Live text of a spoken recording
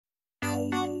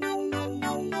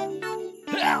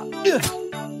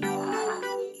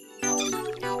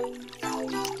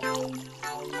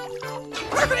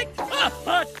Perfect! Hot,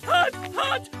 hot,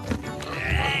 hot!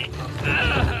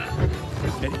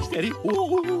 Steady, steady.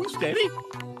 Ooh, steady.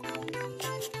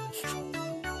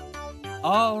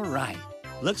 All right.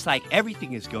 Looks like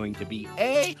everything is going to be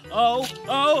oh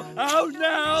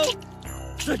no!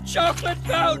 The chocolate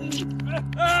fountain!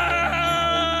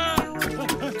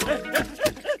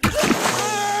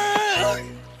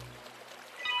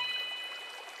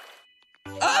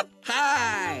 Up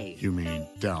high! You mean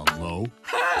down low?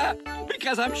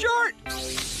 Because I'm short.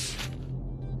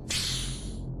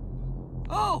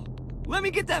 Oh, let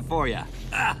me get that for you.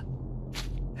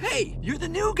 Hey, you're the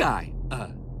new guy.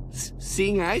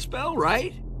 Seeing eye spell,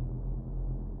 right?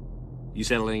 You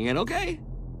settling in okay?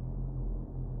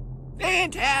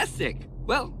 Fantastic.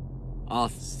 Well, I'll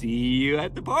see you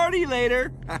at the party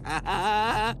later.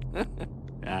 I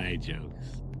jokes.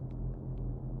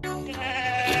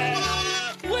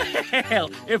 Well,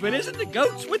 if it isn't the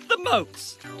goats with the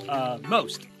moats.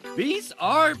 Most. These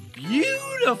are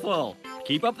beautiful.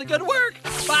 Keep up the good work.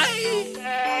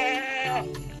 Bye.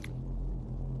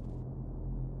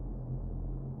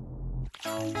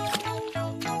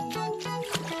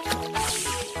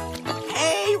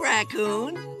 Hey,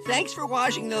 Raccoon. Thanks for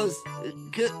washing those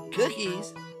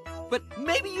cookies. But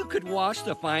maybe you could wash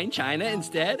the fine china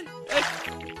instead?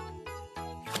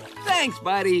 Thanks,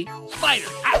 buddy. Spider,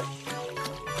 out!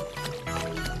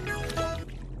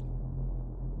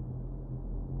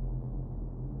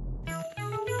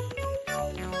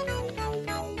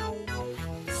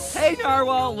 Hey,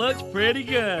 Narwhal, looks pretty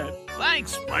good.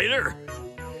 Thanks, Spider.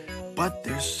 But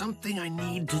there's something I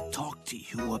need to talk to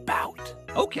you about.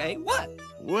 Okay, what?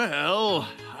 Well,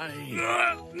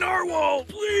 Narwhal,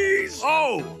 please!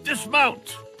 Oh,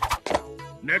 dismount!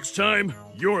 Next time,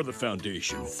 you're the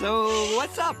Foundation. So,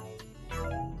 what's up?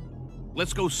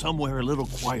 Let's go somewhere a little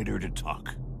quieter to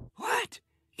talk. What?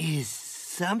 Is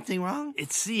something wrong?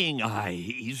 It's Seeing Eye.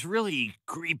 He's really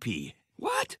creepy.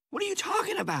 What? What are you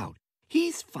talking about?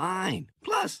 He's fine.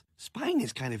 Plus, spying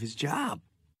is kind of his job.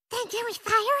 Then can we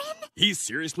fire him? He's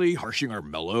seriously harshing our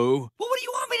mellow? Well, what do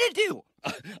you want me to do?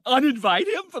 Uninvite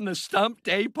him from the Stump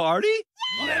Day party?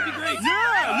 Oh, that'd be great.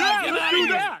 Yeah, let's do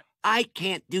that. I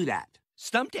can't do that.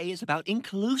 Stump Day is about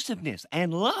inclusiveness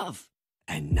and love,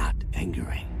 and not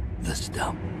angering the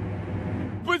stump.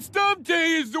 But Stump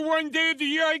Day is the one day of the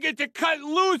year I get to cut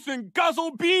loose and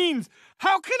guzzle beans.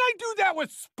 How can I do that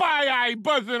with Spy Eye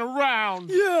buzzing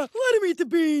around? Yeah, let him eat the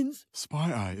beans.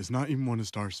 Spy Eye is not even one of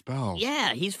Star's spells.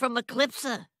 Yeah, he's from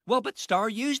Eclipsa. Well, but Star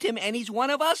used him, and he's one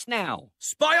of us now.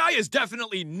 Spy Eye is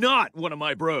definitely not one of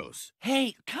my bros.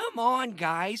 Hey, come on,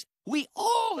 guys. We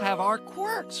all have our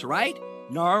quirks, right?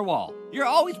 Narwhal, you're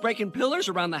always breaking pillars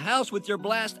around the house with your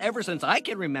blast ever since I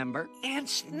can remember. And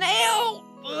Snail!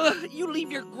 Ugh, you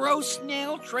leave your gross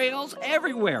snail trails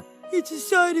everywhere. It's a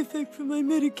side effect from my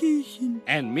medication.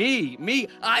 And me,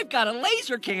 I've got a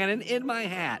laser cannon in my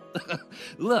hat.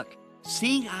 Look,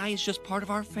 Seeing Eye is just part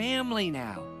of our family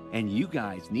now. And you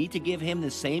guys need to give him the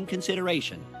same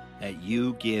consideration that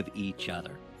you give each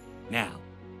other. Now,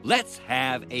 let's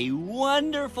have a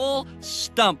wonderful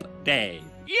Stump Day.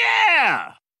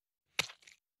 Yeah!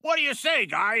 What do you say,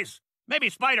 guys? Maybe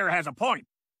Spider has a point.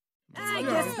 I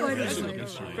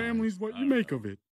guess Family's what you make of it.